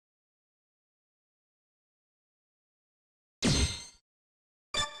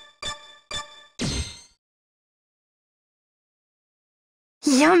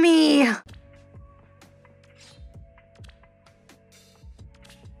Yummy!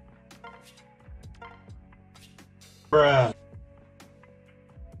 Bruh.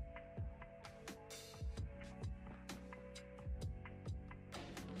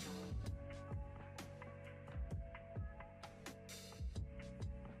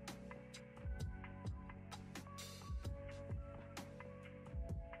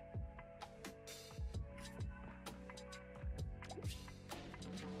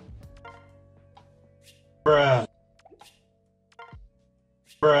 Bruh.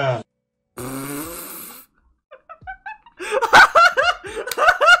 Bruh.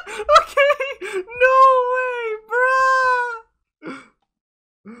 Okay, no way, bruh.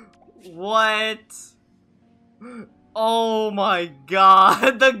 What? Oh my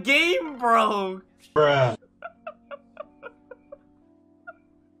god, the game broke. Bruh.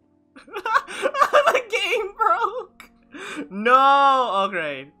 The game broke. No.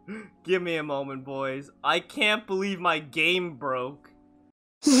 Okay, give me a moment, boys. I can't believe my game broke.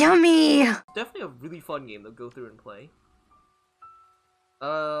 Yummy! Definitely a really fun game to go through and play.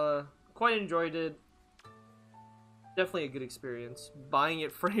 Quite enjoyed it. Definitely a good experience. Buying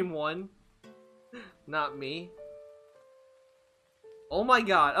it frame 1. Not me. Oh my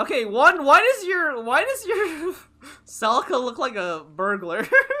god. Okay, why does your Celica look like a burglar?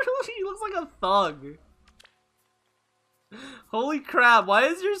 He looks like a thug. Holy crap, why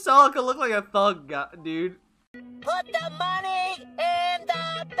does your Celica look like a thug, dude? Put the money in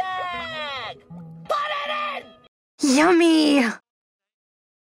the bag! Put it in! Yummy!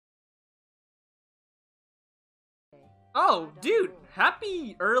 Oh, dude,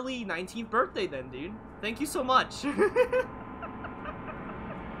 happy early 19th birthday then, dude. Thank you so much.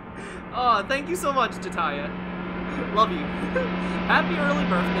 Oh, thank you so much, Jataya. Love you. Happy early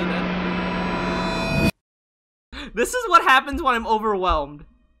birthday then. This is what happens when I'm overwhelmed.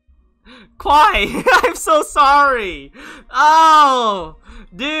 Kwai, I'm so sorry. Oh,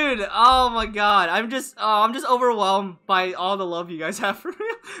 dude. Oh my god. I'm just overwhelmed by all the love you guys have for me.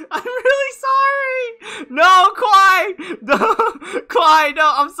 I'm really sorry. No, Kwai. No, Kwai.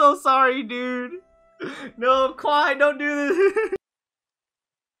 No, I'm so sorry, dude. No, Kwai, don't do this.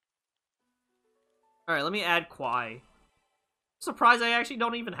 All right, let me add Kwai. Surprised I actually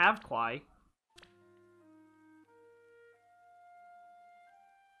don't even have Kwai.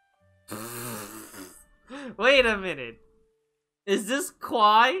 Wait a minute. Is this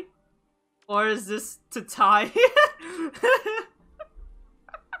Kwai? Or is this Tatai?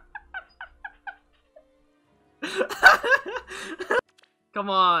 Come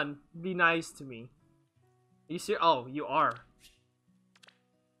on, be nice to me. Are you serious? Oh, you are.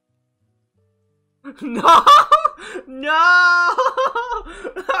 No! No!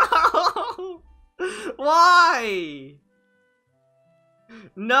 No! Why?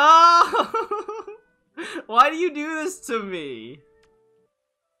 No! Why do you do this to me?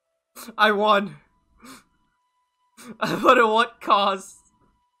 I won. But at what cost?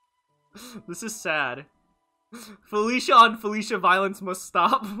 This is sad. Felicia on Felicia violence must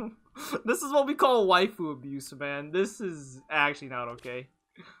stop. This is what we call waifu abuse, man. This is actually not okay.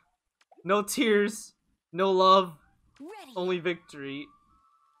 No tears, no love, only victory.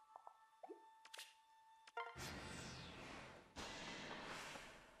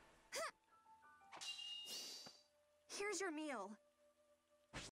 Here's your meal.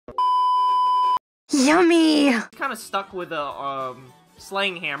 Yummy! Kind of stuck with a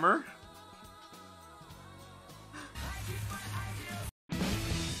slaying hammer.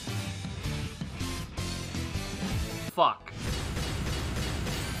 Fuck.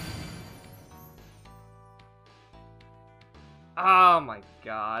 Oh my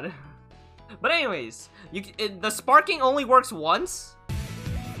god. But anyways, the sparking only works once.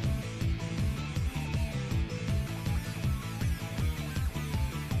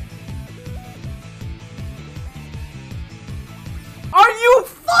 Are you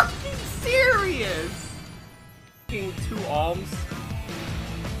fucking serious? Fucking 2 alms.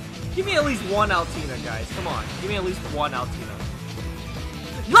 Give me at least 1 Altina, guys. Come on, give me at least 1 Altina.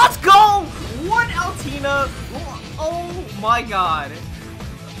 Let's go! 1 Altina! Oh my god.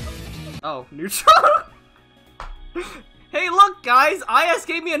 Oh, neutral? Hey, look, guys! IS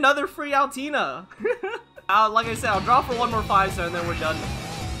gave me another free Altina. Like I said, I'll draw for 1 more 5-star and then we're done.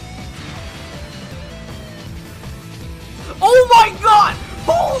 Oh my god!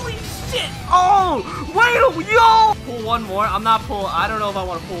 Holy shit! Oh! Wait, yo! Pull 1 more? I don't know if I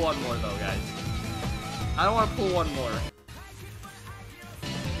want to pull 1 more though, guys. I don't want to pull 1 more.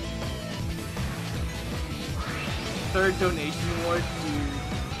 3rd donation award, dude.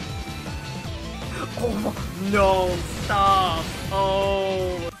 Oh my, no, stop.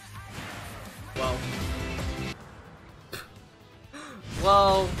 Oh. Well.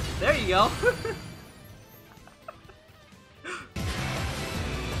 Well, there you go.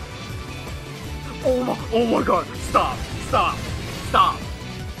 Oh my god, stop, stop, stop,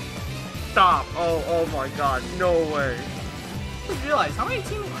 stop. Oh my god, no way. I just realized, how many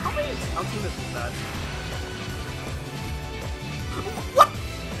teams is that? What?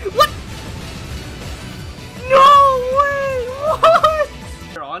 What? No way, what?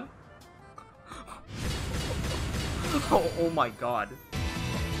 You're on? Oh my god.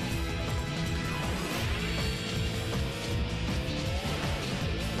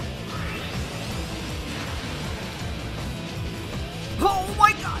 Oh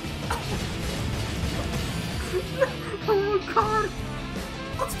my god! Oh my god!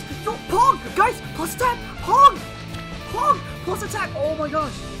 Yo, Pog! Guys, plus attack! Pog! Pog! Plus attack! Oh my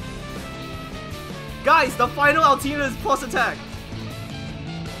gosh! Guys, the final Altina is plus attack!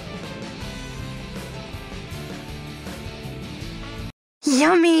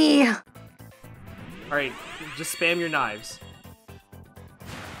 Yummy! Alright, just spam your knives.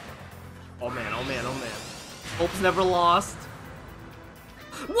 Oh man, oh man, oh man. Hope's never lost.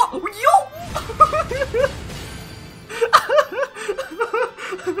 What? Yo!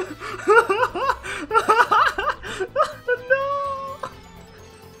 No!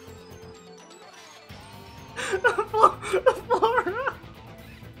 Flora!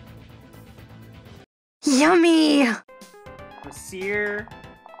 Yummy! A Seer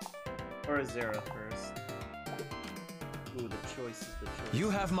or a Zera first? Ooh, the choice is the choice. You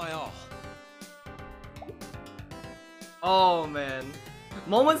have my all. Oh man.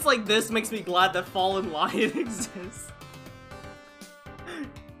 Moments like this makes me glad that Fallen Lion exists.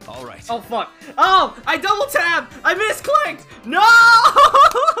 Alright. Oh fuck. Oh! I double tapped! I misclicked! No!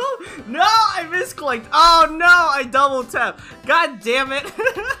 No! I misclicked! Oh no! I double tapped! God damn it!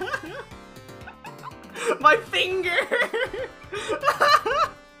 My finger!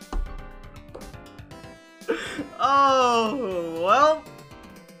 Oh, well.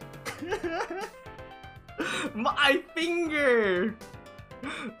 My finger!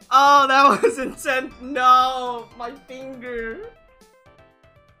 Oh, that was intense. No, my finger.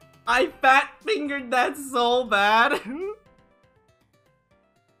 I fat fingered that so bad.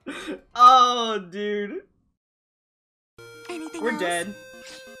 Oh, dude. Anything We're else? dead.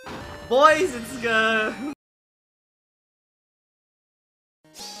 Boys, it's good.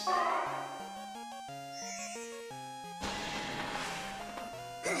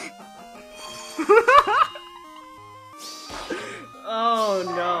 Oh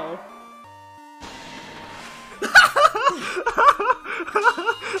no.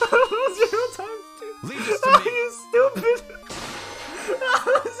 0 times 2. Leave this to Oh, me. you stupid.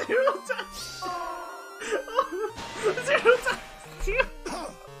 0 times 0 times 2.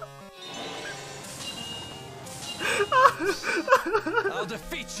 I'll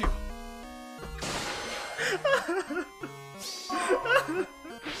defeat you.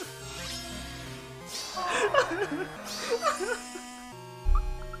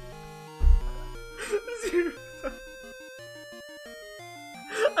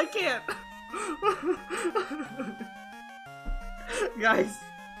 I can't. Guys,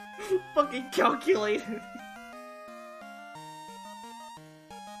 fucking calculate it.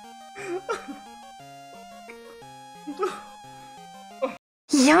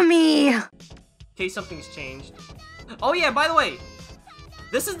 Yummy! In case something's changed. Oh yeah, by the way,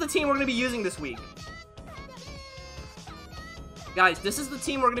 this is the team we're gonna be using this week. Guys, this is the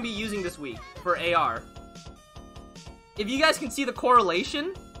team we're gonna be using this week for AR. If you guys can see the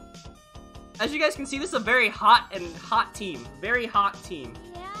correlation, as you guys can see, this is a very hot team. Very hot team.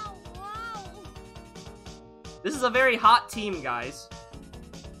 Yeah, wow. This is a very hot team, guys.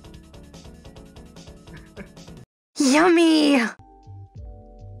 Yummy!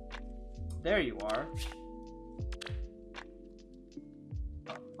 There you are.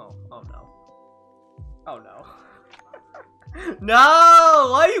 Oh no. Oh no. No!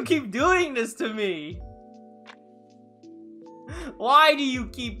 Why do you keep doing this to me? Why do you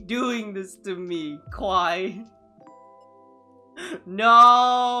keep doing this to me, Kwai?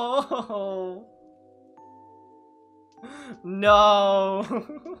 No! No!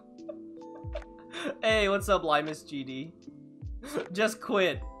 Hey, what's up, Limus GD? Just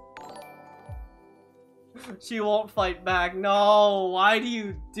quit. She won't fight back. No, why do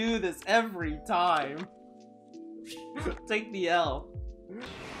you do this every time? Take the L.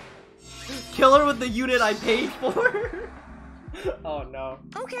 Kill her with the unit I paid for? Oh no.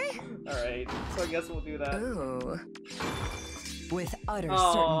 Okay. Alright, so I guess we'll do that. Ooh. With utter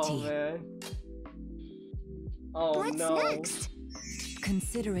Oh certainty. man. Oh What's no. next?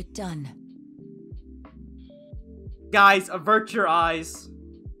 Consider it done. Guys, avert your eyes.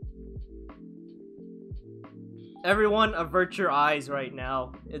 Everyone, avert your eyes right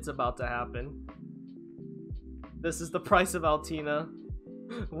now. It's about to happen. This is the price of Altina.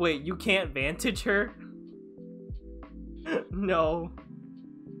 Wait, you can't vantage her? No.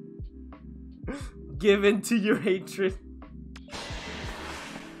 Give in to your hatred.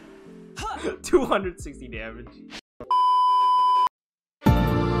 260 damage.